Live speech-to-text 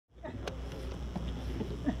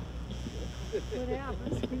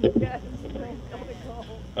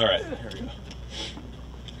All right, here we go.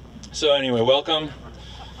 So anyway, welcome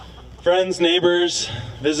friends, neighbors,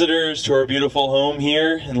 visitors to our beautiful home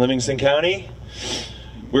here in Livingston County.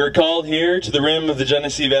 We're called here to the rim of the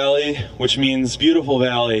Genesee Valley, which means beautiful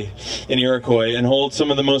valley in Iroquois, and holds some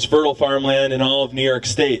of the most fertile farmland in all of New York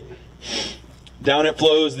State. Down it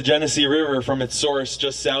flows the Genesee River from its source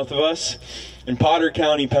just south of us in Potter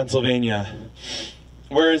County, Pennsylvania.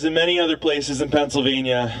 Whereas in many other places in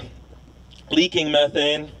Pennsylvania, leaking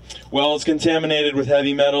methane, wells contaminated with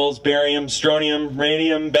heavy metals, barium, strontium,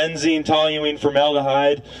 radium, benzene, toluene,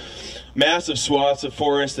 formaldehyde, massive swaths of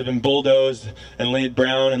forest have been bulldozed and laid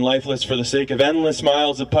brown and lifeless for the sake of endless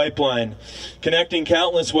miles of pipeline, connecting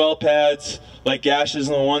countless well pads like gashes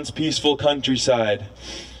in the once peaceful countryside.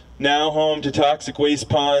 Now home to toxic waste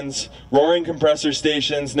ponds, roaring compressor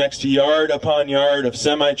stations next to yard upon yard of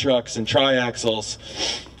semi-trucks and triaxles,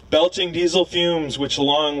 belching diesel fumes which,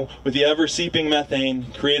 along with the ever-seeping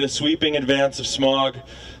methane, create a sweeping advance of smog,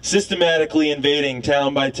 systematically invading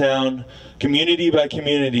town by town, community by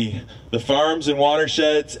community, the farms and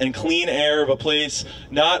watersheds and clean air of a place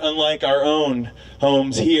not unlike our own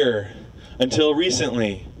homes here, until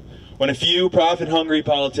recently, when a few profit-hungry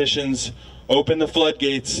politicians opened the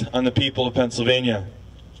floodgates on the people of Pennsylvania.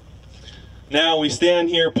 Now we stand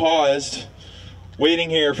here paused, waiting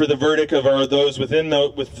here for the verdict of those within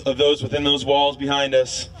those walls behind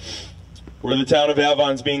us, where the town of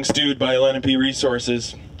Avon is being sued by Lenape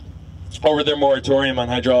Resources over their moratorium on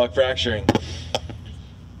hydraulic fracturing.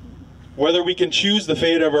 Whether we can choose the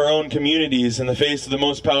fate of our own communities in the face of the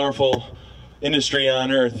most powerful industry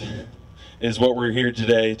on earth is what we're here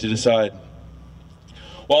today to decide.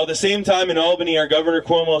 While at the same time in Albany, our Governor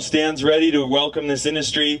Cuomo stands ready to welcome this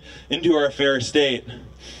industry into our fair state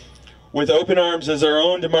with open arms, as our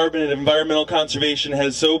own Department of Environmental Conservation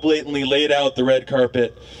has so blatantly laid out the red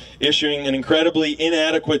carpet, issuing an incredibly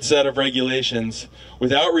inadequate set of regulations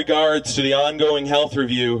without regards to the ongoing health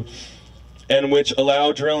review, and which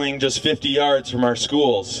allow drilling just 50 yards from our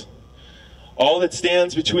schools. All that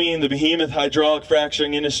stands between the behemoth hydraulic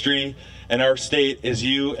fracturing industry and our state is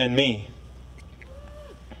you and me.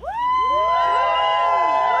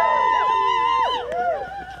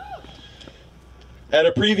 At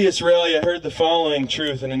a previous rally, I heard the following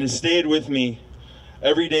truth, and it has stayed with me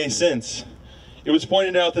every day since. It was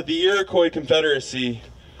pointed out that the Iroquois Confederacy,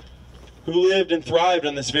 who lived and thrived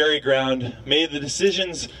on this very ground, made the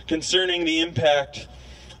decisions concerning the impact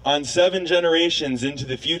on 7 generations into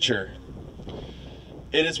the future.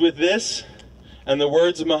 It is with this and the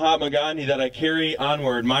words of Mahatma Gandhi that I carry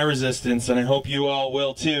onward my resistance, and I hope you all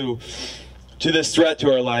will too, to this threat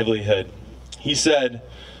to our livelihood. He said,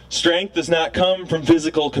 "Strength does not come from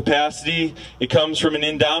physical capacity, it comes from an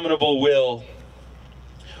indomitable will."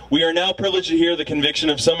 We are now privileged to hear the conviction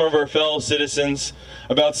of some of our fellow citizens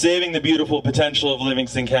about saving the beautiful potential of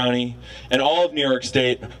Livingston County and all of New York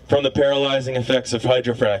State from the paralyzing effects of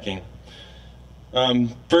hydrofracking.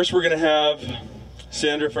 First, we're going to have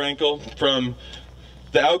Sandra Frankel, from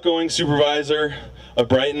the outgoing supervisor of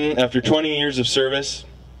Dryden after 20 years of service.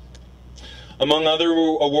 Among other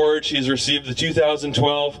awards, she has received the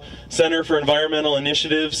 2012 Center for Environmental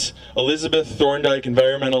Initiatives Elizabeth Thorndike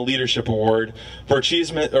Environmental Leadership Award for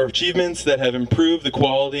achievements that have improved the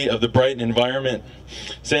quality of the Brighton environment.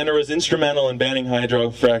 Sandra was instrumental in banning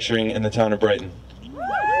hydraulic fracturing in the town of Brighton.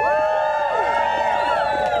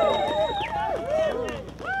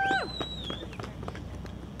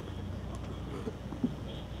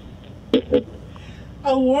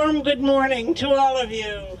 A warm good morning to all of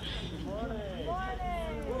you.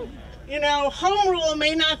 You know, home rule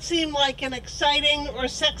may not seem like an exciting or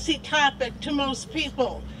sexy topic to most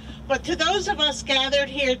people, but to those of us gathered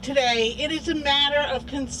here today, it is a matter of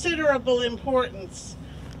considerable importance.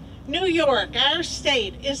 New York, our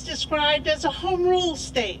state, is described as a home rule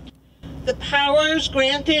state. The powers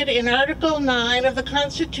granted in Article 9 of the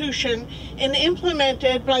Constitution and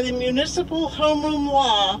implemented by the Municipal Home Rule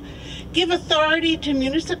Law give authority to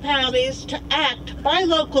municipalities to act by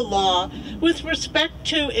local law with respect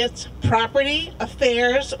to its property,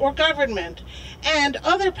 affairs, or government, and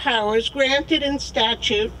other powers granted in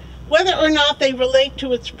statute, whether or not they relate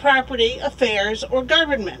to its property, affairs, or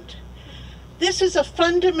government. This is a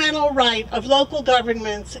fundamental right of local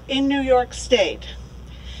governments in New York State.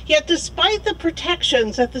 Yet despite the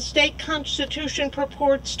protections that the state constitution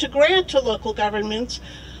purports to grant to local governments,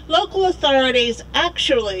 local authorities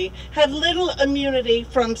actually have little immunity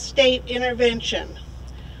from state intervention.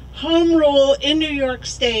 Home rule in New York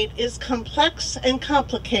State is complex and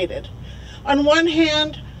complicated. On one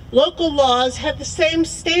hand, local laws have the same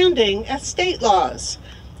standing as state laws.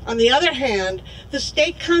 On the other hand, the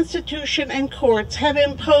state constitution and courts have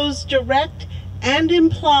imposed direct and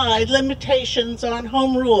implied limitations on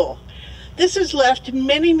home rule. This has left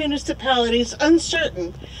many municipalities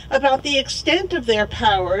uncertain about the extent of their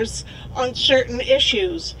powers on certain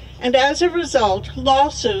issues, and as a result,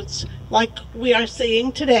 lawsuits like we are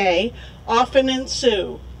seeing today often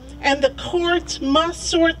ensue. And the courts must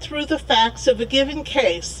sort through the facts of a given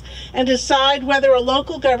case and decide whether a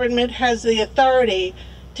local government has the authority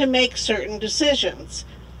to make certain decisions.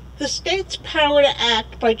 The state's power to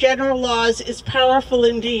act by general laws is powerful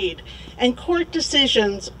indeed, and court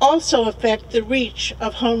decisions also affect the reach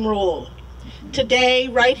of home rule. Today,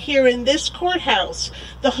 right here in this courthouse,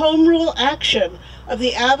 the home rule action of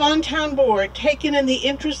the Avon Town Board, taken in the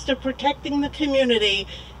interest of protecting the community,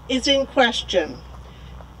 is in question.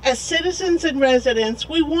 As citizens and residents,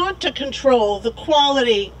 we want to control the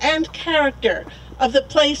quality and character of the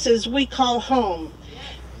places we call home.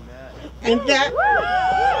 And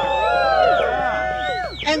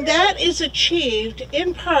that is achieved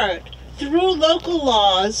in part through local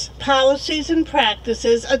laws, policies, and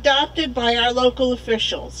practices adopted by our local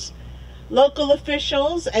officials. Local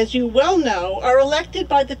officials, as you well know, are elected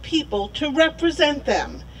by the people to represent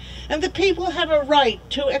them. And the people have a right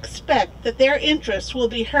to expect that their interests will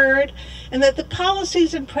be heard and that the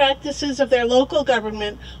policies and practices of their local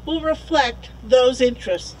government will reflect those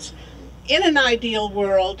interests. In an ideal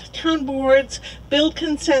world, town boards build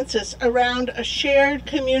consensus around a shared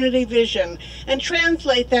community vision and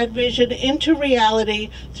translate that vision into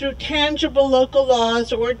reality through tangible local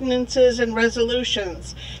laws, ordinances, and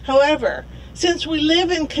resolutions. However, since we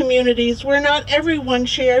live in communities where not everyone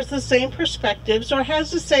shares the same perspectives or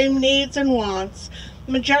has the same needs and wants,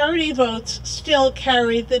 majority votes still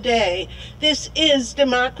carry the day. This is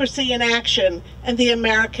democracy in action and the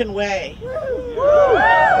American way.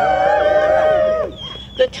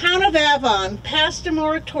 The Town of Avon passed a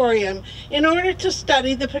moratorium in order to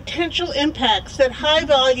study the potential impacts that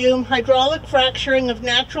high-volume hydraulic fracturing of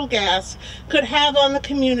natural gas could have on the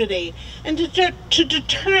community, and to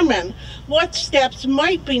determine what steps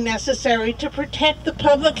might be necessary to protect the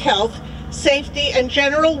public health, safety, and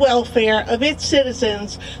general welfare of its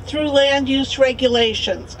citizens through land use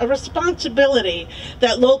regulations, a responsibility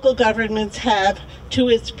that local governments have to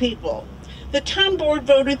its people. The town board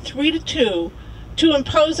voted 3-2 to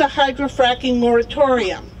impose a hydrofracking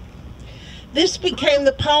moratorium. This became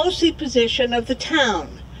the policy position of the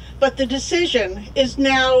town, but the decision is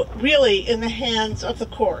now really in the hands of the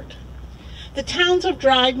court. The towns of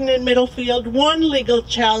Dryden and Middlefield won legal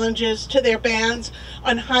challenges to their bans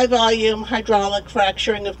on high-volume hydraulic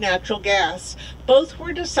fracturing of natural gas. Both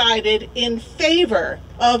were decided in favor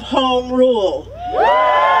of home rule.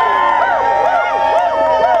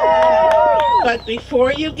 But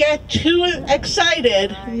before you get too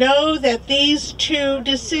excited, know that these two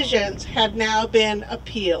decisions have now been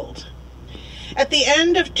appealed. At the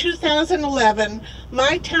end of 2011,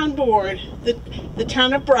 my town board, the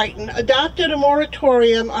town of Brighton, adopted a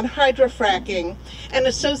moratorium on hydrofracking and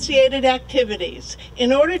associated activities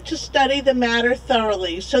in order to study the matter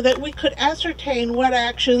thoroughly so that we could ascertain what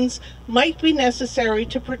actions might be necessary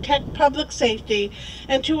to protect public safety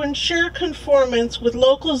and to ensure conformance with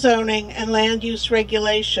local zoning and land use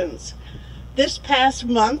regulations. This past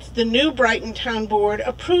month, the new Brighton Town Board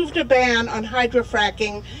approved a ban on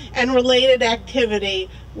hydrofracking and related activity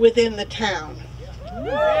within the town.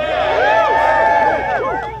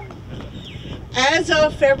 As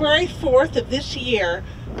of February 4th of this year,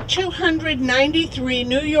 293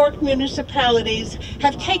 New York municipalities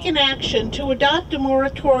have taken action to adopt a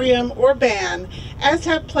moratorium or ban, as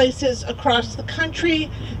have places across the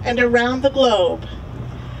country and around the globe.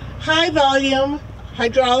 High-volume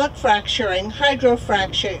hydraulic fracturing,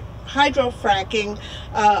 hydrofracking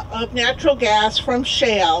of natural gas from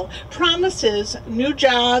shale promises new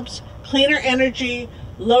jobs, cleaner energy,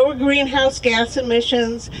 lower greenhouse gas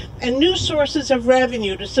emissions, and new sources of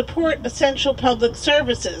revenue to support essential public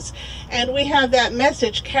services. And we have that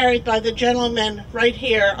message carried by the gentleman right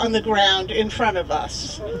here on the ground in front of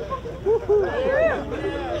us.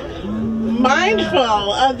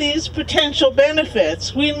 Mindful of these potential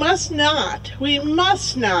benefits, we must not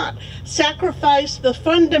sacrifice the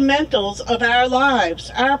fundamentals of our lives,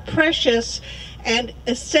 our precious and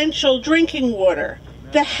essential drinking water,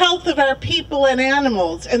 the health of our people and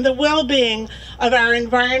animals, and the well-being of our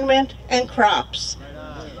environment and crops.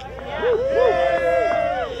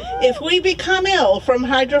 If we become ill from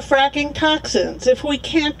hydrofracking toxins, if we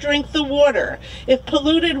can't drink the water, if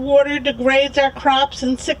polluted water degrades our crops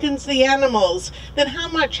and sickens the animals, then how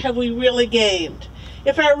much have we really gained?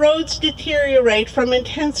 If our roads deteriorate from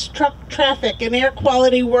intense truck traffic and air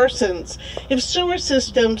quality worsens, if sewer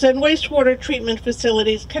systems and wastewater treatment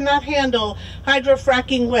facilities cannot handle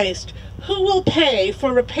hydrofracking waste, who will pay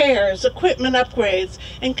for repairs, equipment upgrades,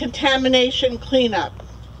 and contamination cleanup?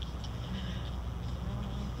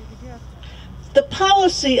 The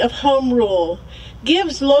policy of home rule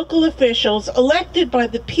gives local officials elected by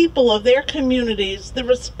the people of their communities the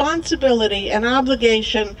responsibility and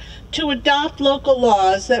obligation to adopt local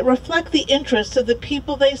laws that reflect the interests of the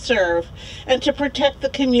people they serve and to protect the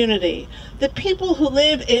community. The people who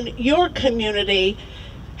live in your community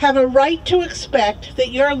have a right to expect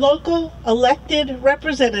that your local elected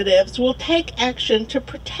representatives will take action to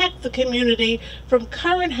protect the community from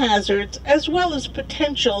current hazards as well as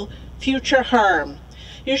potential future harm.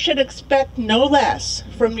 You should expect no less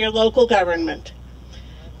from your local government.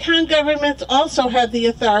 Town governments also have the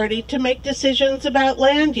authority to make decisions about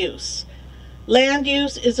land use. Land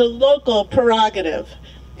use is a local prerogative,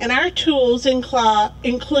 and our tools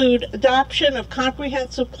include adoption of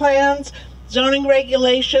comprehensive plans, zoning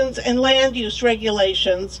regulations, and land use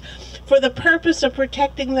regulations for the purpose of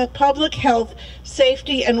protecting the public health,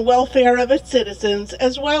 safety, and welfare of its citizens,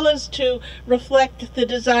 as well as to reflect the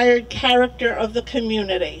desired character of the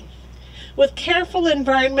community. With careful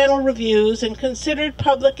environmental reviews and considered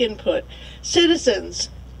public input, citizens,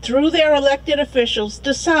 through their elected officials,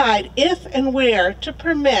 decide if and where to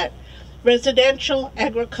permit residential,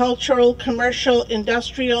 agricultural, commercial,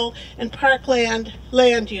 industrial, and parkland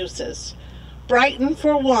land uses. Brighton,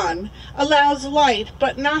 for one, allows light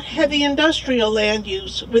but not heavy industrial land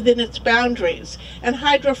use within its boundaries, and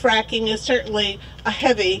hydrofracking is certainly a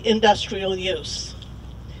heavy industrial use.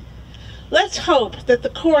 Let's hope that the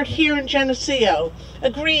court here in Geneseo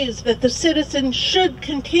agrees that the citizens should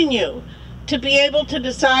continue to be able to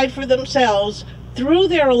decide for themselves, through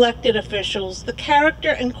their elected officials, the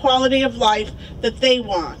character and quality of life that they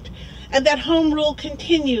want, and that home rule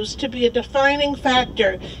continues to be a defining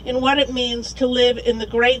factor in what it means to live in the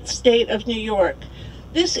great state of New York.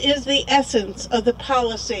 This is the essence of the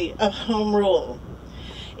policy of home rule.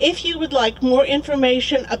 If you would like more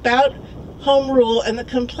information about home rule and the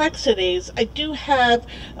complexities, I do have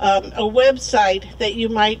a website that you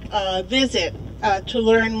might visit to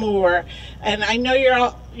learn more. And I know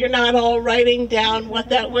you're not all writing down what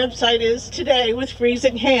that website is today with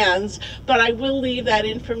freezing hands, but I will leave that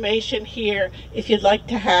information here if you'd like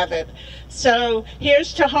to have it. So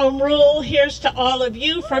here's to home rule, here's to all of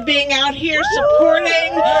you for being out here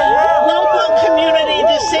supporting local community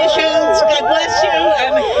decisions. God bless you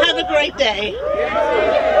and have a great day.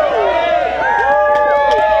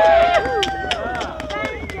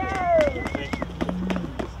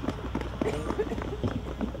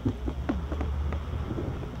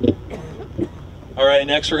 All right,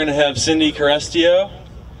 next we're going to have Cindy Carestio,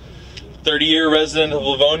 30-year resident of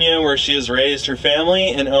Livonia, where she has raised her family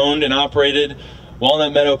and owned and operated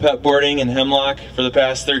Walnut Meadow Pet Boarding in Hemlock for the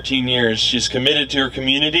past 13 years. She's committed to her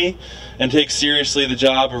community and takes seriously the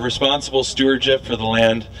job of responsible stewardship for the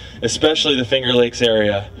land, especially the Finger Lakes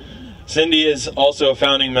area. Cindy is also a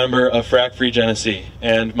founding member of Frack Free Genesee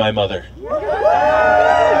and my mother.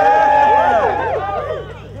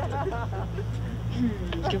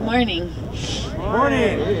 Good morning.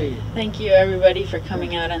 Morning. Thank you everybody for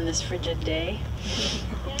coming out on this frigid day.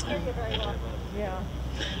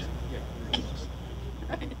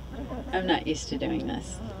 I'm not used to doing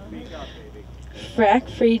this. Frack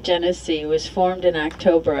Free Genesee was formed in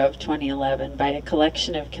October of 2011 by a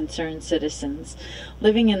collection of concerned citizens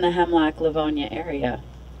living in the Hemlock, Livonia area.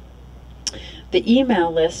 The email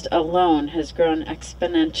list alone has grown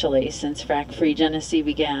exponentially since Frack Free Genesee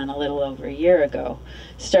began a little over a year ago,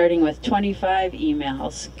 starting with 25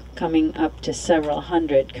 emails, coming up to several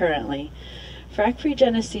hundred currently. Frack Free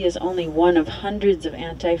Genesee is only one of hundreds of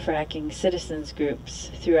anti-fracking citizens groups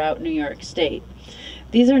throughout New York State.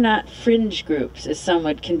 These are not fringe groups, as some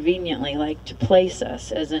would conveniently like to place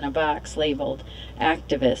us, as in a box labeled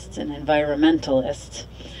activists and environmentalists.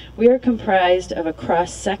 We are comprised of a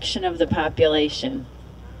cross-section of the population,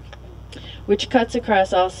 which cuts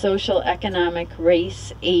across all social, economic,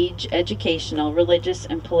 race, age, educational, religious,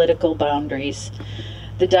 and political boundaries.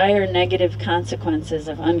 The dire negative consequences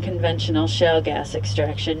of unconventional shale gas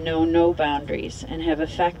extraction know no boundaries and have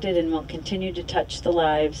affected and will continue to touch the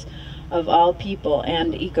lives of all people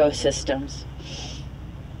and ecosystems.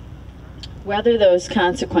 Whether those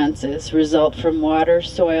consequences result from water,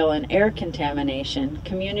 soil, and air contamination,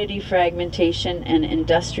 community fragmentation and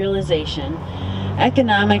industrialization,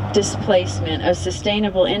 economic displacement of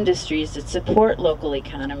sustainable industries that support local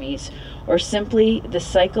economies, or simply the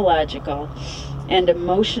psychological and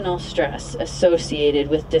emotional stress associated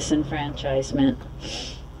with disenfranchisement.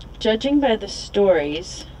 Judging by the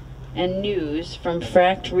stories and news from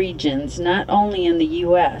fracked regions, not only in the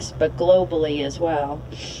U.S., but globally as well,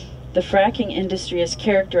 the fracking industry is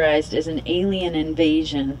characterized as an alien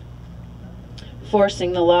invasion,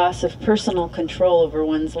 forcing the loss of personal control over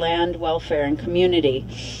one's land, welfare, and community.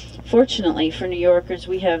 Fortunately for New Yorkers,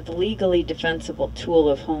 we have the legally defensible tool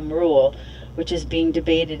of home rule, which is being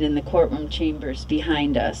debated in the courtroom chambers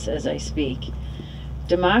behind us as I speak.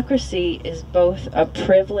 Democracy is both a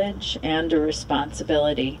privilege and a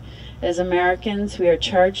responsibility. As Americans, we are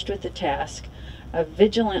charged with the task of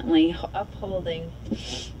vigilantly upholding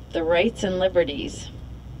the rights and liberties.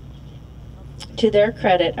 To their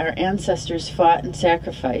credit, our ancestors fought and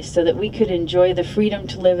sacrificed so that we could enjoy the freedom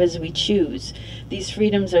to live as we choose. These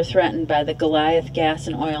freedoms are threatened by the Goliath gas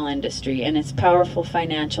and oil industry and its powerful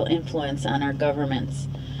financial influence on our governments.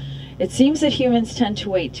 It seems that humans tend to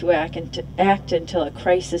wait to act until a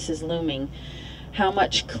crisis is looming. How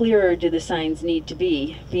much clearer do the signs need to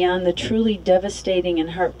be? Beyond the truly devastating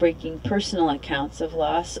and heartbreaking personal accounts of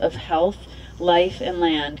loss of health, life, and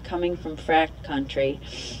land coming from fracked country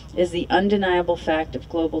is the undeniable fact of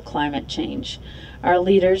global climate change. Our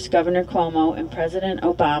leaders, Governor Cuomo and President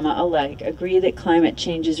Obama alike, agree that climate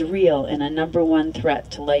change is real and a #1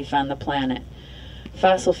 threat to life on the planet.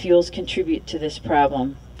 Fossil fuels contribute to this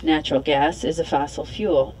problem. Natural gas is a fossil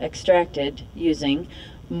fuel extracted using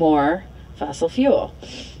more fossil fuel.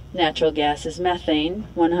 Natural gas is methane,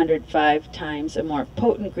 105 times a more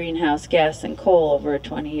potent greenhouse gas than coal over a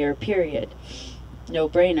 20-year period. No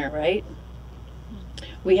brainer, right?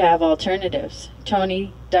 We have alternatives.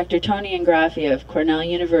 Dr. Tony Ingraffia of Cornell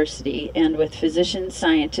University, and with physicians,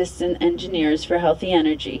 scientists, and engineers for healthy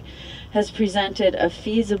energy, has presented a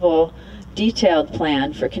feasible, detailed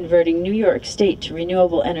plan for converting New York State to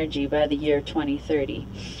renewable energy by the year 2030.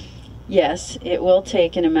 Yes, it will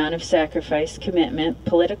take an amount of sacrifice, commitment,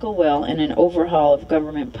 political will, and an overhaul of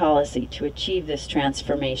government policy to achieve this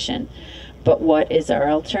transformation. But what is our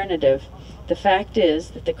alternative? The fact is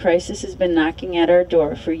that the crisis has been knocking at our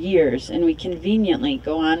door for years, and we conveniently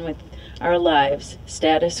go on with our lives,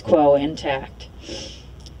 status quo intact.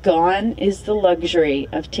 Gone is the luxury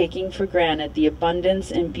of taking for granted the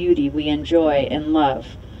abundance and beauty we enjoy and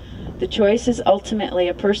love. The choice is ultimately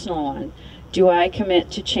a personal one. Do I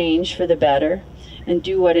commit to change for the better and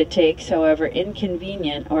do what it takes, however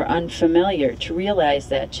inconvenient or unfamiliar, to realize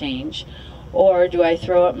that change? Or do I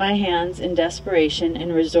throw up my hands in desperation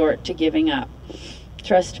and resort to giving up?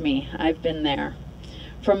 Trust me, I've been there.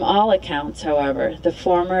 From all accounts, however, the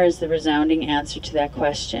former is the resounding answer to that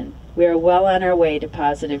question. We are well on our way to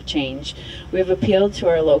positive change. We have appealed to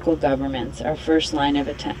our local governments, our first line of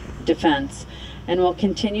defense, and will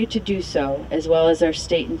continue to do so, as well as our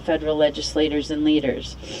state and federal legislators and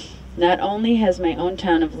leaders. Not only has my own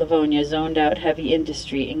town of Livonia zoned out heavy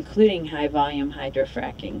industry, including high-volume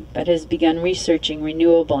hydrofracking, but has begun researching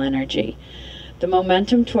renewable energy. The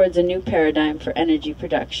momentum towards a new paradigm for energy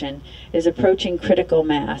production is approaching critical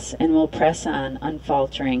mass and will press on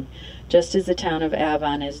unfaltering, just as the town of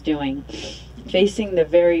Avon is doing, facing the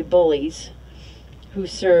very bullies who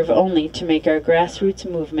serve only to make our grassroots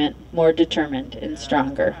movement more determined and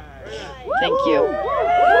stronger. Thank you.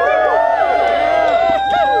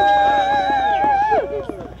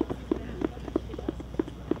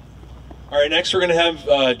 All right, next we're going to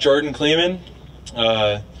have Jordan Kleeman.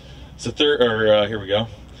 Here we go.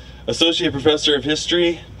 Associate Professor of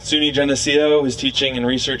History, SUNY Geneseo. His teaching and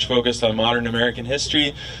research focused on modern American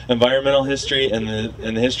history, environmental history, and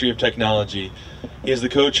the history of technology. He is the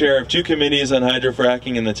co-chair of 2 committees on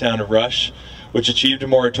hydrofracking in the town of Rush, which achieved a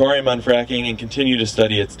moratorium on fracking and continue to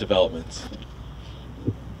study its developments.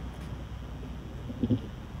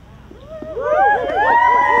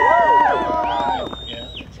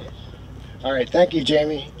 All right, thank you,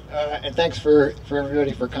 Jamie, and thanks for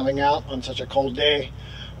everybody for coming out on such a cold day.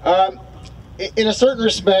 In a certain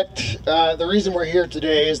respect, the reason we're here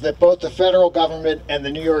today is that both the federal government and the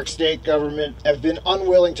New York State government have been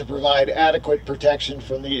unwilling to provide adequate protection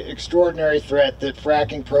from the extraordinary threat that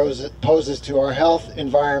fracking poses to our health,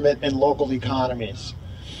 environment, and local economies.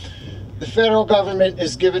 The federal government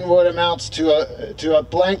is given what amounts to a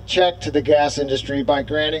blank check to the gas industry by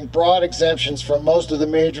granting broad exemptions from most of the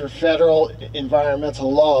major federal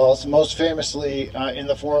environmental laws, most famously in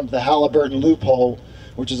the form of the Halliburton loophole,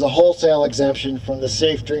 which is a wholesale exemption from the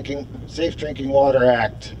Safe Drinking Water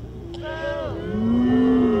Act.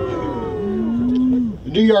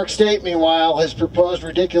 New York State, meanwhile, has proposed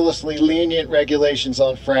ridiculously lenient regulations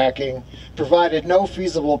on fracking, provided no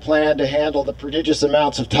feasible plan to handle the prodigious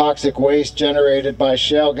amounts of toxic waste generated by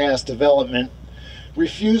shale gas development,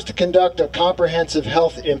 refused to conduct a comprehensive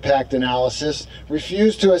health impact analysis,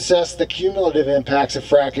 refused to assess the cumulative impacts of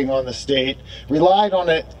fracking on the state, relied on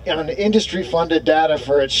industry-funded data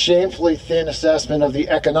for its shamefully thin assessment of the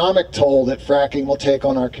economic toll that fracking will take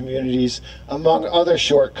on our communities, among other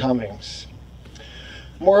shortcomings.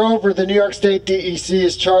 Moreover, the New York State DEC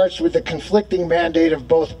is charged with the conflicting mandate of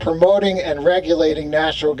both promoting and regulating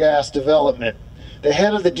natural gas development. The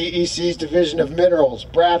head of the DEC's Division of Minerals,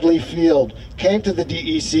 Bradley Field, came to the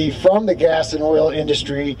DEC from the gas and oil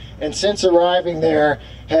industry, and since arriving there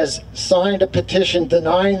has signed a petition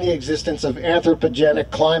denying the existence of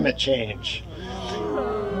anthropogenic climate change.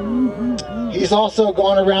 He's also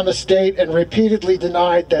gone around the state and repeatedly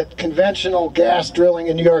denied that conventional gas drilling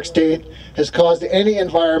in New York State has caused any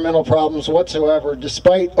environmental problems whatsoever,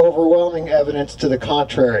 despite overwhelming evidence to the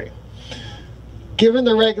contrary. Given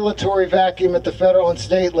the regulatory vacuum at the federal and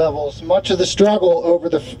state levels, much of the struggle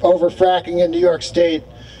over fracking in New York State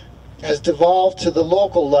has devolved to the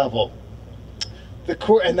local level.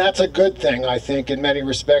 And that's a good thing, I think, in many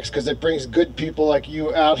respects, because it brings good people like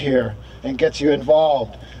you out here and gets you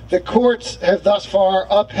involved. The courts have thus far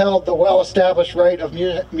upheld the well-established right of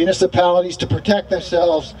municipalities to protect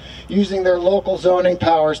themselves using their local zoning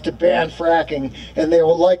powers to ban fracking, and they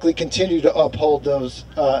will likely continue to uphold those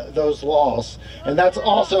laws. And that's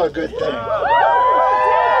also a good thing.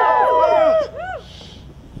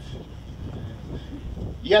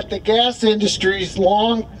 Yet the gas industry's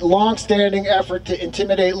long-standing effort to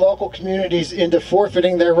intimidate local communities into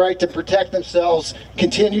forfeiting their right to protect themselves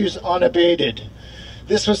continues unabated.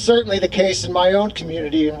 This was certainly the case in my own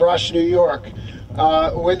community in Rush, New York.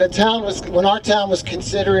 When our town was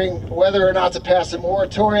considering whether or not to pass a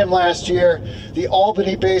moratorium last year, the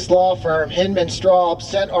Albany-based law firm Hinman Straub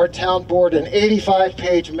sent our town board an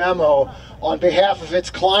 85-page memo on behalf of its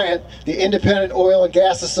client, the Independent Oil and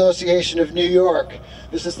Gas Association of New York.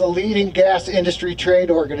 This is the leading gas industry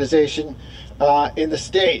trade organization in the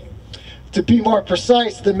state. To be more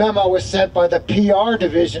precise, the memo was sent by the PR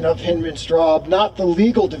division of Hinman Straub, not the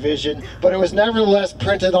legal division, but it was nevertheless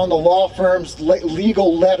printed on the law firm's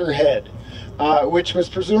legal letterhead, which was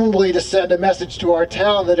presumably to send a message to our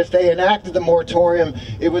town that if they enacted the moratorium,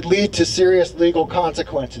 it would lead to serious legal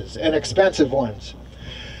consequences, and expensive ones.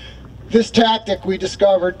 This tactic, we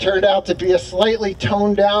discovered, turned out to be a slightly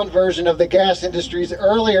toned-down version of the gas industry's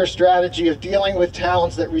earlier strategy of dealing with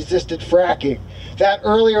towns that resisted fracking. That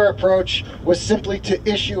earlier approach was simply to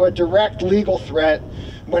issue a direct legal threat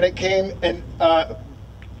when it came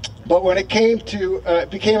but when it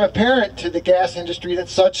became apparent to the gas industry that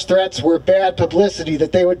such threats were bad publicity,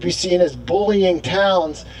 that they would be seen as bullying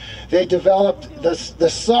towns, they developed the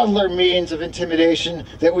subtler means of intimidation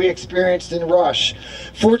that we experienced in Rush.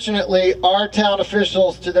 Fortunately, our town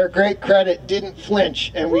officials, to their great credit, didn't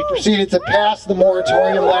flinch, and we proceeded to pass the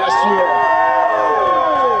moratorium last year.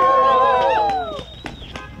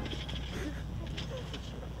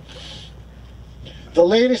 The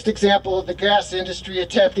latest example of the gas industry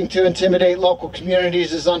attempting to intimidate local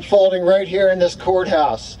communities is unfolding right here in this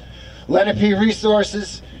courthouse. Lenape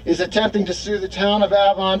Resources is attempting to sue the Town of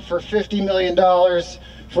Avon for $50 million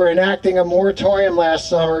for enacting a moratorium last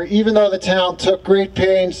summer, even though the town took great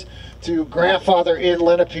pains to grandfather in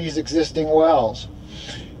Lenape's existing wells.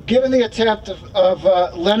 Given the attempt of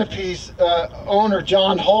Lenape's owner,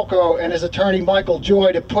 John Holko, and his attorney, Michael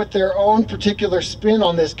Joy, to put their own particular spin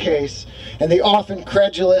on this case, and the often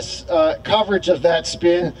credulous coverage of that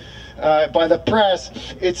spin by the press,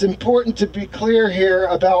 it's important to be clear here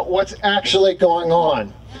about what's actually going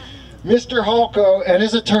on. Mr. Holko and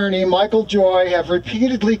his attorney, Michael Joy, have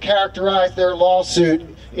repeatedly characterized their lawsuit,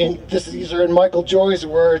 these are in Michael Joy's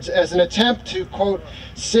words, as an attempt to, quote,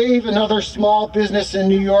 save another small business in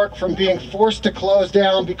New York from being forced to close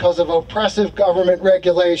down because of oppressive government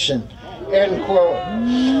regulation, end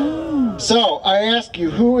quote. So, I ask you,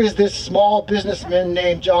 who is this small businessman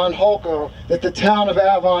named John Holko that the Town of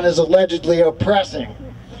Avon is allegedly oppressing?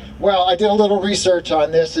 Well, I did a little research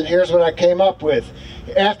on this, and here's what I came up with.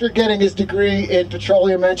 After getting his degree in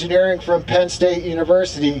petroleum engineering from Penn State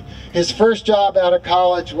University, his first job out of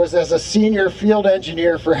college was as a senior field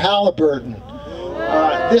engineer for Halliburton.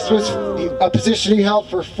 This was a position he held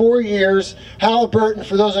for 4 years. Halliburton,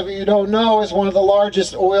 for those of you who don't know, is one of the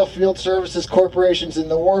largest oil field services corporations in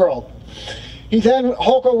the world.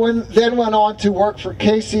 Holko then went on to work for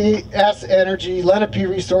KCS Energy, Lenape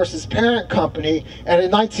Resources' parent company, and in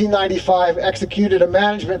 1995 executed a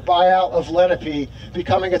management buyout of Lenape,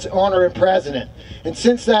 becoming its owner and president. And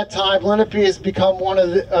since that time, Lenape has become one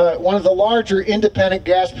of the larger independent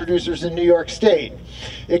gas producers in New York State.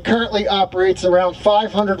 It currently operates around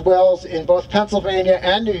 500 wells in both Pennsylvania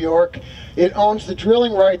and New York. It owns the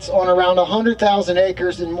drilling rights on around 100,000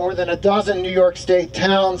 acres in more than a dozen New York State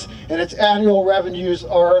towns, and its annual revenues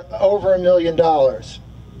are over $1 million.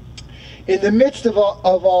 In the midst of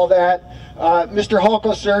all that, Mr.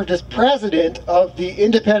 Holko served as president of the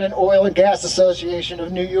Independent Oil and Gas Association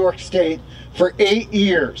of New York State for 8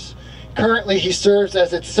 years. Currently, he serves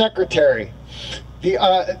as its secretary. The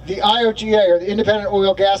IOGA, or the Independent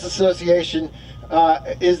Oil Gas Association,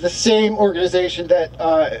 is the same organization that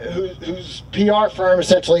whose PR firm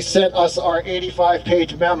essentially sent us our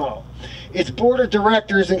 85-page memo. Its board of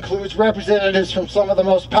directors includes representatives from some of the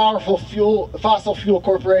most powerful fossil fuel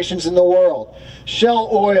corporations in the world. Shell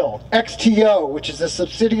Oil, XTO, which is a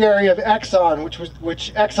subsidiary of Exxon,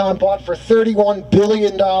 which Exxon bought for $31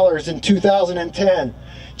 billion in 2010.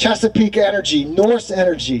 Chesapeake Energy, Norse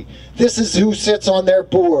Energy. This is who sits on their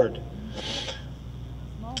board.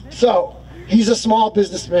 So, he's a small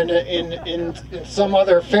businessman in some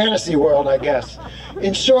other fantasy world, I guess.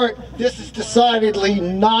 In short, this is decidedly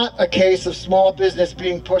not a case of small business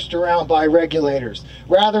being pushed around by regulators.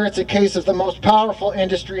 Rather, it's a case of the most powerful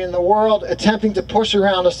industry in the world attempting to push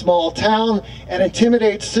around a small town and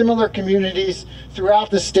intimidate similar communities throughout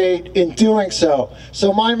the state in doing so.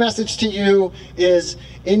 So my message to you is,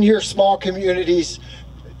 in your small communities,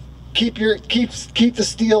 keep the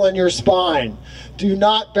steel in your spine. Do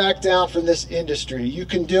not back down from this industry. You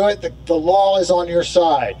can do it. The law is on your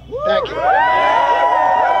side. Thank you.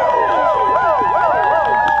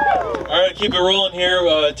 All right, keep it rolling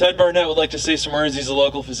here. Ted Barnett would like to say some words. He's a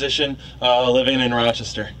local physician living in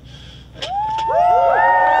Rochester.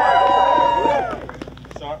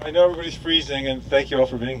 So I know everybody's freezing, and thank you all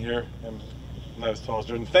for being here. I'm not as tall as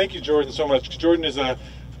Jordan. Thank you, Jordan, so much. Jordan is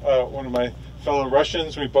one of my fellow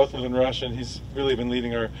Russians. We both live in Russia, and he's really been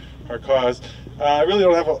leading our cause. I really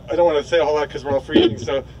don't want to say a whole lot because we're all freezing,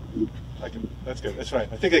 so that's good, that's fine.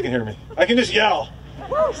 I think they can hear me. I can just yell.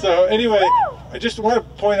 So anyway, I just want to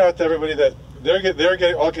point out to everybody that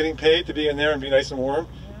they're all getting paid to be in there and be nice and warm.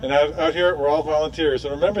 And out here, we're all volunteers. So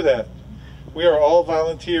remember that. We are all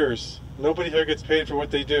volunteers. Nobody here gets paid for what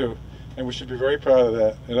they do. And we should be very proud of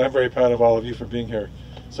that. And I'm very proud of all of you for being here.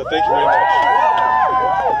 So thank you very much.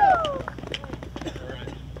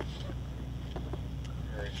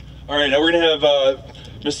 All right, now we're going to have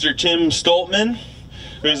Mr. Tim Stoltman,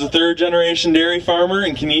 who is a third-generation dairy farmer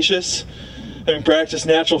in Canisius, having practiced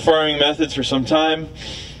natural farming methods for some time.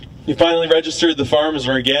 He finally registered the farm as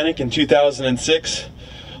organic in 2006.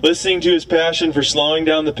 Listening to his passion for slowing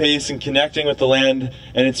down the pace and connecting with the land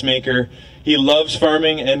and its maker, he loves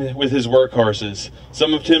farming and with his workhorses.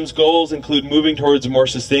 Some of Tim's goals include moving towards more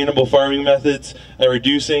sustainable farming methods and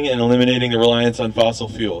reducing and eliminating the reliance on fossil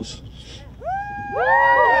fuels.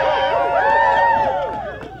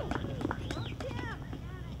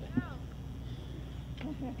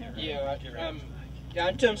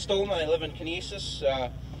 I'm Tim Stolman. I live in Canisius.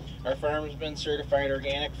 Our farm has been certified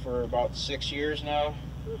organic for about 6 years now.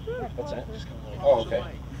 What's that? Oh, okay.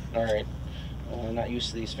 All right. I'm not used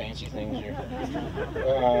to these fancy things here.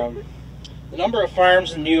 The number of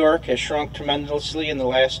farms in New York has shrunk tremendously in the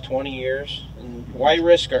last 20 years. And why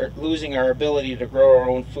risk losing our ability to grow our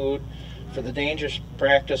own food for the dangerous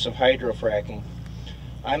practice of hydrofracking?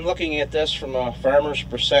 I'm looking at this from a farmer's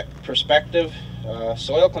perspective.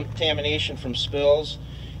 Soil contamination from spills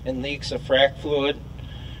and leaks of frac fluid,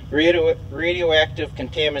 radioactive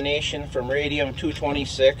contamination from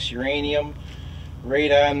radium-226, uranium,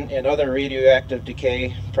 radon, and other radioactive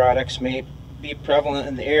decay products may be prevalent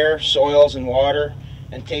in the air, soils, and water,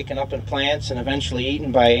 and taken up in plants and eventually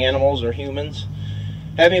eaten by animals or humans.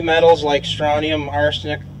 Heavy metals like strontium,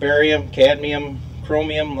 arsenic, barium, cadmium,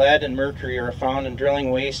 chromium, lead, and mercury are found in drilling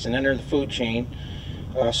waste and enter the food chain.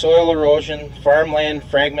 Soil erosion, farmland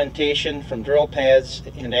fragmentation from drill pads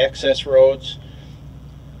and access roads,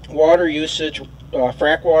 water usage,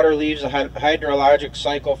 frac water leaves a hydrologic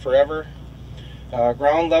cycle forever,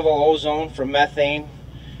 ground level ozone from methane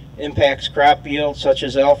impacts crop yields such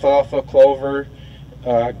as alfalfa, clover,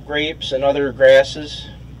 grapes, and other grasses.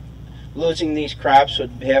 Losing these crops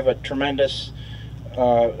would have a tremendous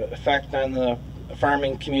effect on the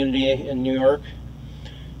farming community in New York.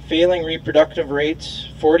 Failing reproductive rates,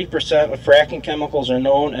 40% of fracking chemicals are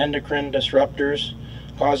known endocrine disruptors,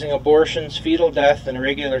 causing abortions, fetal death, and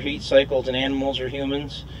irregular heat cycles in animals or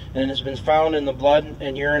humans, and has been found in the blood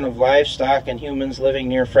and urine of livestock and humans living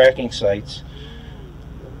near fracking sites.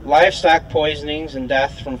 Livestock poisonings and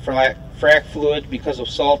death from frac fluid because of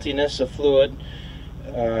saltiness of fluid.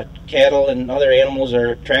 Cattle and other animals are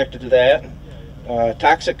attracted to that.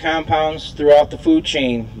 toxic compounds throughout the food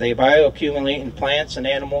chain. They bioaccumulate in plants and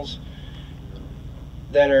animals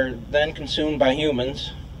that are then consumed by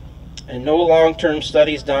humans. And no long-term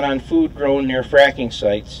studies done on food grown near fracking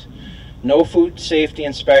sites. No food safety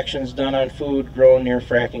inspections done on food grown near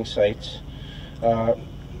fracking sites.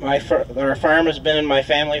 Our farm has been in my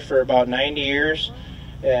family for about 90 years,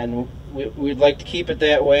 and we'd like to keep it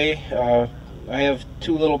that way. I have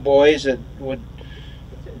 2 little boys that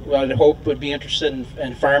I'd hope would be interested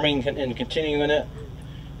in farming and continuing it.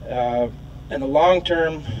 And the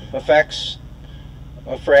long-term effects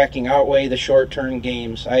of fracking outweigh the short-term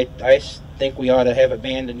gains. I think we ought to have it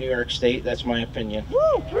banned in New York State. That's my opinion.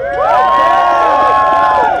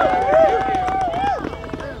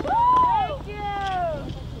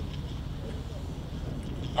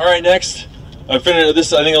 All right, next. I think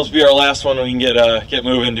this will be our last one. We can get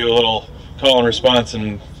moving, do a little call and response,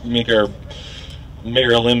 and make our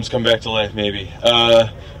limbs come back to life, maybe.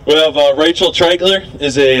 We have Rachel Treichler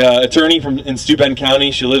is a attorney in Steuben County.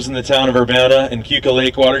 She lives in the town of Urbana and Cuca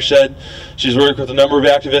Lake watershed. She's worked with a number of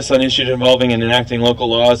activists on issues involving and enacting local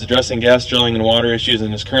laws, addressing gas drilling and water issues,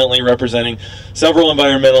 and is currently representing several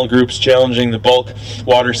environmental groups challenging the bulk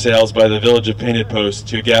water sales by the Village of Painted Post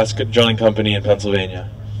to a gas drilling company in Pennsylvania.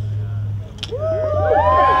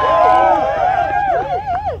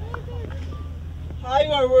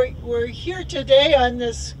 Hi, we're here today on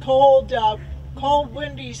this cold,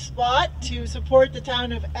 windy spot to support the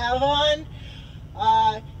town of Avon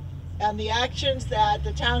and the actions that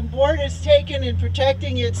the town board has taken in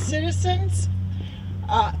protecting its citizens.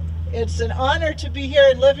 It's an honor to be here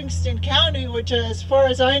in Livingston County, which, as far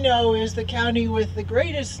as I know, is the county with the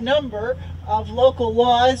greatest number of local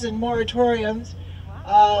laws and moratoriums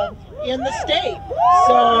in the state.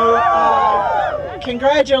 So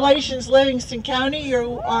congratulations, Livingston County.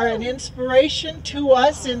 You are an inspiration to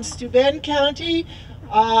us in Steuben County.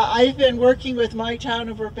 I've been working with my town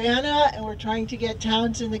of Urbana, and we're trying to get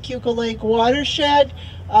towns in the Cuca Lake watershed.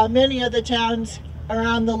 Many of the towns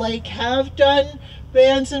around the lake have done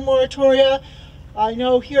bans and moratoria. I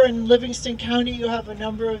know here in Livingston County you have a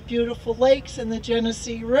number of beautiful lakes in the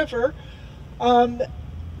Genesee River.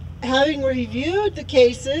 Having reviewed the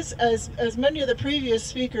cases, as many of the previous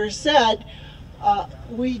speakers said,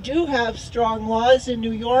 we do have strong laws in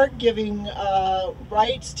New York giving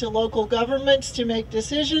rights to local governments to make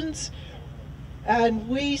decisions, and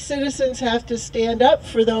we citizens have to stand up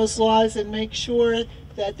for those laws and make sure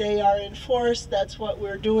that they are enforced. That's what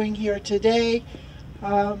we're doing here today.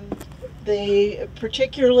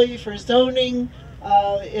 Particularly for zoning,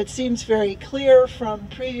 it seems very clear from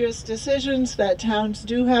previous decisions that towns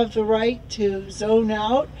do have the right to zone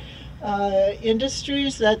out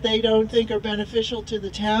industries that they don't think are beneficial to the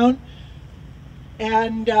town.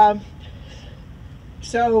 And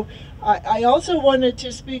so I also wanted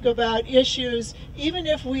to speak about issues, even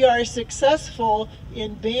if we are successful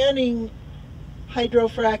in banning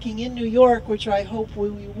hydrofracking in New York, which I hope we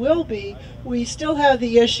will be, we still have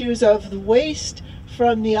the issues of the waste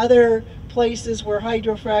from the other places where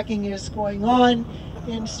hydrofracking is going on.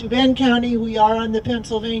 In Steuben County, we are on the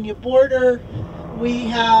Pennsylvania border. We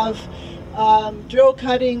have drill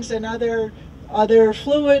cuttings and other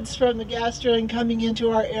fluids from the gas drilling coming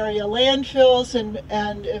into our area landfills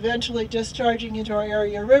and eventually discharging into our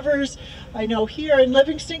area rivers. I know here in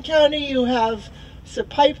Livingston County you have some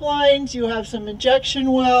pipelines, you have some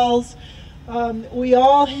injection wells, and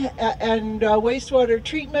wastewater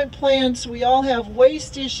treatment plants. We all have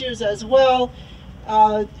waste issues as well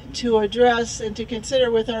to address and to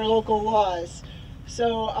consider with our local laws.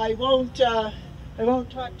 So I won't talk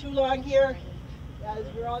too long here as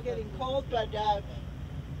we're all getting cold, but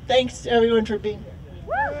thanks to everyone for being here.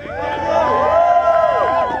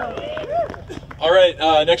 All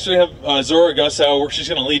right, next we have Zora Gussow. She's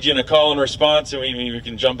going to lead you in a call and response, and we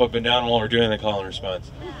can jump up and down while we're doing the call and response.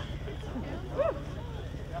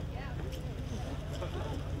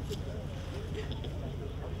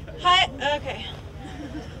 Hi, okay.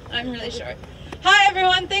 I'm really short. Hi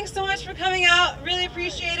everyone, thanks so much for coming out. Really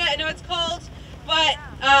appreciate it. I know it's cold, but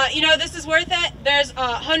you know, this is worth it. There's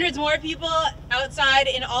hundreds more people outside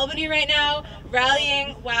in Albany right now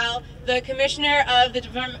rallying while the commissioner of the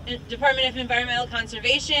Department of Environmental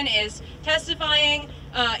Conservation is testifying.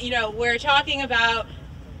 You know, we're talking about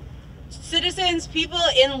citizens, people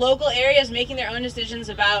in local areas making their own decisions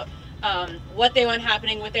about what they want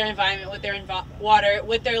happening with their environment, with their water,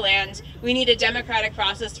 with their land. We need a democratic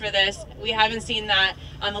process for this. We haven't seen that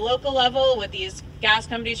on the local level with these gas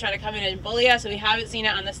companies trying to come in and bully us, and we haven't seen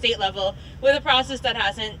it on the state level with a process that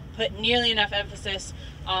hasn't put nearly enough emphasis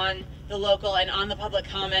on the local and on the public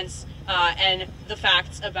comments and the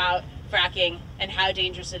facts about fracking and how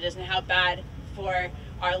dangerous it is and how bad for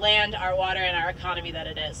our land, our water, and our economy that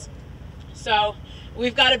it is. So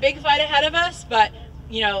we've got a big fight ahead of us, but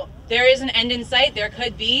you know, there is an end in sight. There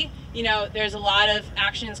could be, you know, there's a lot of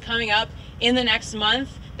actions coming up in the next month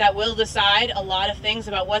that will decide a lot of things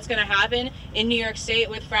about what's going to happen in New York State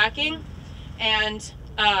with fracking. And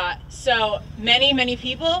so many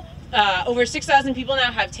people, over 6,000 people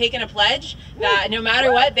now have taken a pledge that no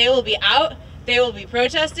matter what, they will be out, they will be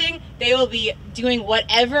protesting, they will be doing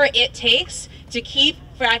whatever it takes to keep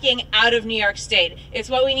fracking out of New York State. It's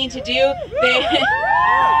what we need to do.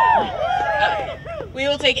 We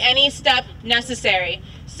will take any step necessary.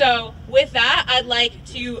 So with that, I'd like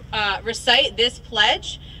to recite this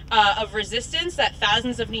pledge of resistance that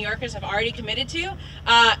thousands of New Yorkers have already committed to.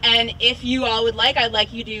 And if you all would like, I'd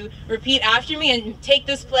like you to repeat after me and take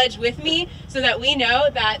this pledge with me so that we know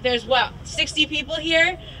that there's, what, 60 people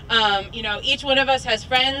here. You know, each one of us has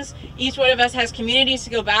friends, each one of us has communities to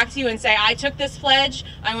go back to and say, I took this pledge,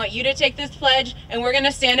 I want you to take this pledge, and we're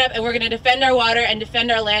gonna stand up and we're gonna defend our water and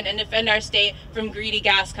defend our land and defend our state from greedy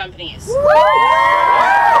gas companies. So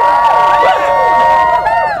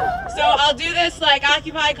I'll do this like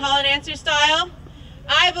Occupy Call and Answer style.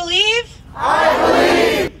 I believe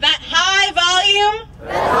that high volume,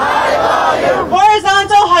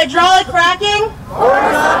 horizontal hydraulic fracking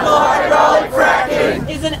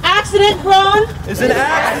is an accident-prone,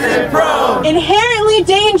 inherently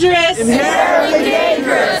dangerous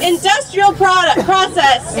industrial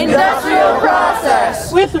process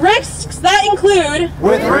with risks that include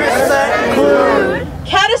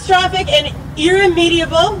catastrophic and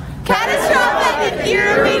irremediable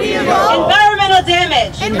environmental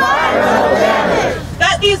damage.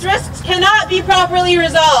 That these risks cannot be properly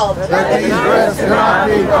resolved.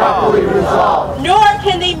 Nor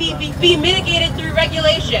can they be mitigated through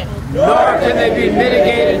regulation.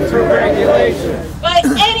 By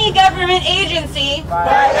any government agency.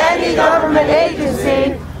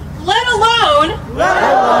 Let alone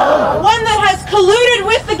one that has colluded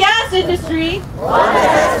with the gas industry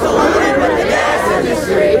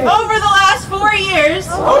over the last 4 years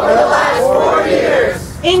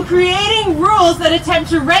in creating rules that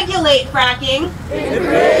attempt to regulate fracking,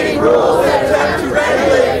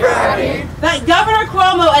 that Governor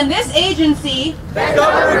Cuomo and this agency,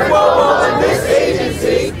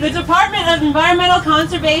 the Department of Environmental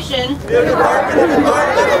Conservation,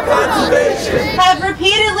 have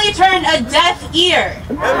repeatedly turned a deaf ear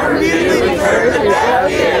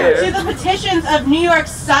to the petitions of New York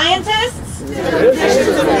scientists,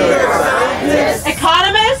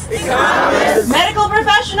 economists, medical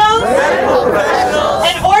professionals,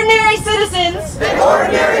 and ordinary citizens who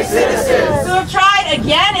have tried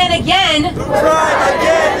again and again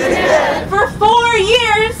for 4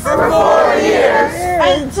 years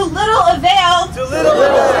and to little avail to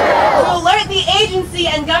alert the agency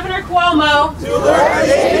and Governor Cuomo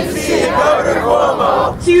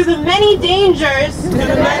to the many dangers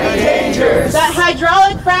that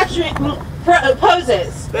hydraulic fracturing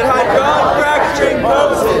poses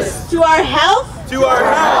to our health,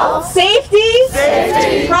 safety,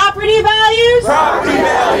 property values,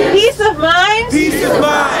 peace of mind,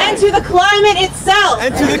 and to the climate itself.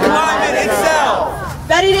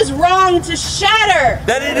 That it is wrong to shatter.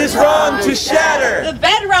 The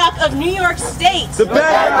bedrock of New York State.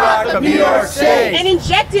 And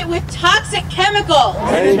inject it with toxic chemicals.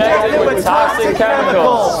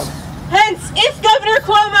 Hence, if Governor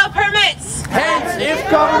Cuomo permits.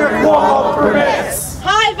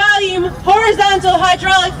 High volume horizontal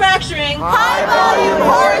hydraulic fracturing.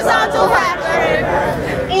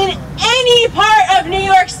 In any part of New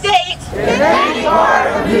York State.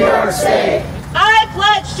 I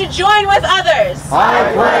pledge to join with others.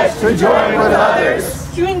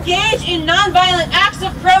 To engage in nonviolent acts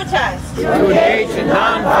of protest.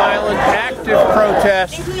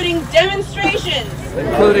 Including demonstrations.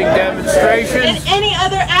 And any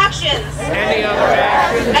other actions.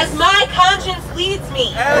 As my conscience leads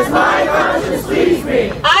me.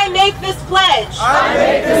 I make this pledge.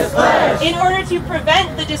 In order to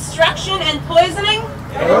prevent the destruction and poisoning.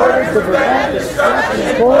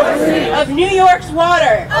 Of New York's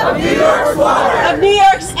water. Of New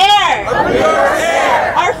York's air.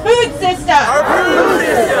 Our food system.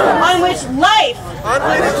 On which life.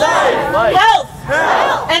 Health.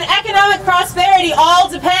 And economic prosperity all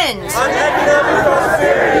depend.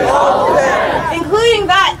 Including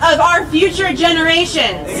that of our future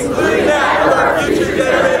generations.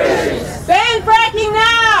 Ban fracking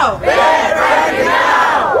now!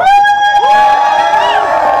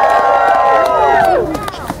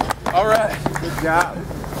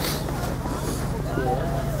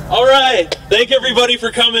 All All right, thank everybody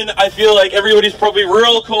for coming. I feel like everybody's probably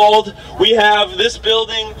real cold. We have this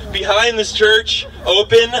building behind this church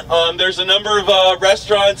open. There's a number of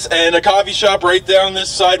restaurants and a coffee shop right down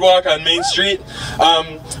this sidewalk on Main Street.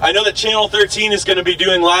 I know that Channel 13 is going to be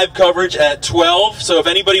doing live coverage at 12, so if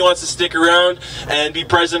anybody wants to stick around and be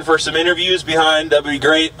present for some interviews behind, that would be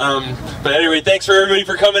great. But anyway, thanks for everybody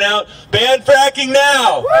for coming out. Ban fracking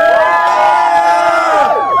now!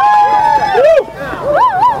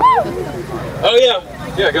 Oh yeah,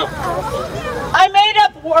 yeah, go. I made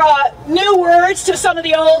up new words to some of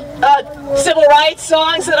the old civil rights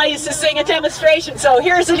songs that I used to sing at demonstrations, so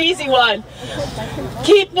here's an easy one.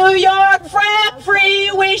 Keep New York frack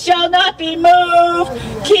free, we shall not be moved.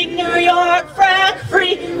 Keep New York frack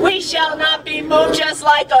free, we shall not be moved. Just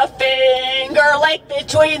like a finger lake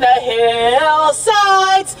between the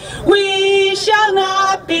hillsides, we shall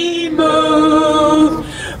not be moved.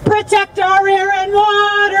 Protect our air and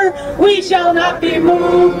water, we shall not be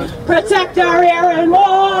moved. Protect our air and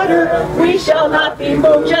water, we shall not be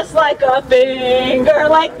moved. Just like a finger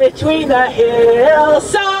lake between the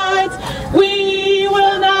hillsides, we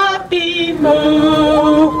will not be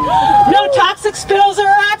moved. No toxic spills or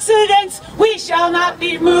accidents, we shall not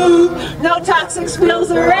be moved. No toxic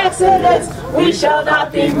spills or accidents, we shall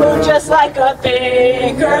not be moved. Just like a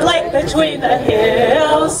finger lake between the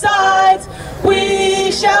hillsides,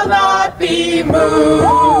 we shall not be moved.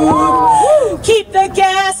 Keep the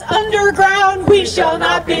gas underground, we shall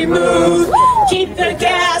not be moved. Keep the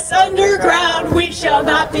gas underground, we shall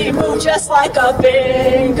not be moved. Just like a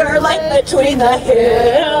finger lake between the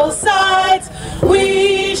hillsides,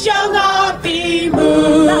 we shall not be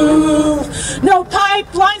moved. No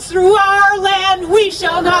pipelines through our land, we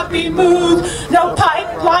shall not be moved. No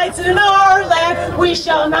pipelines in our land, we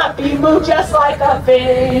shall not be moved. Just like a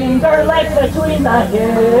finger lake between the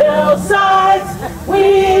hillsides,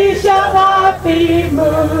 we shall not be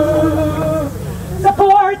moved.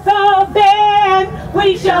 Support the ban,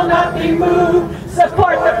 we shall not be moved.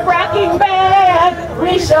 Support the fracking ban,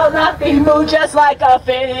 we shall not be moved. Just like a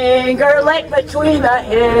finger lake between the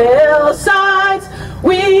hillsides,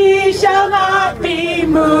 we shall not be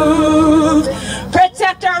moved.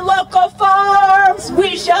 Protect our local farms,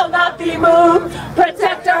 we shall not be moved.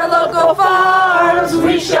 Protect our local farms,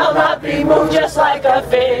 we shall not be moved. Just like a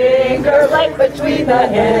finger lake between the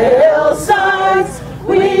hillsides,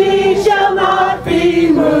 we shall not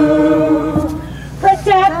be moved.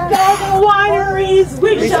 Protect all the wineries,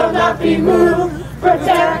 we shall not be moved.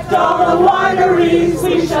 Protect all the wineries,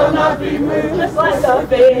 we shall not be moved. Just like a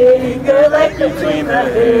finger lake between the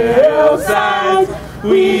hillsides,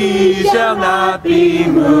 we shall not be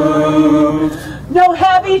moved. No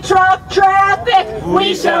heavy truck traffic,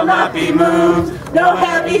 we shall not be moved. No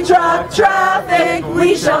heavy truck traffic,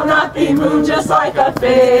 we shall not be moved. Just like a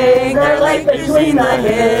finger lake between the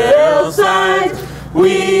hillsides,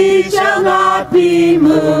 we shall not be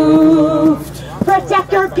moved.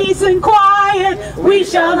 Protect our peace and quiet, we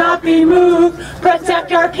shall not be moved.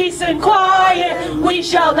 Protect our peace and quiet, we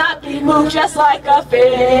shall not be moved. Just like a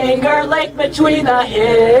finger lake between the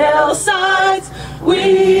hillsides,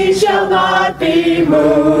 we shall not be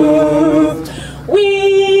moved.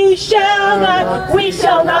 We shall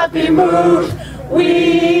not be moved.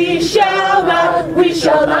 We shall not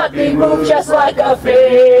be moved. Just like a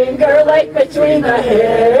finger lake between the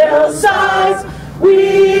hillsides,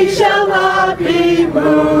 we shall not be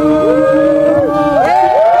moved.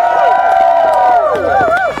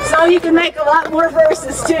 So you can make a lot more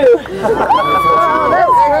verses too.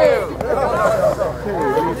 That's great.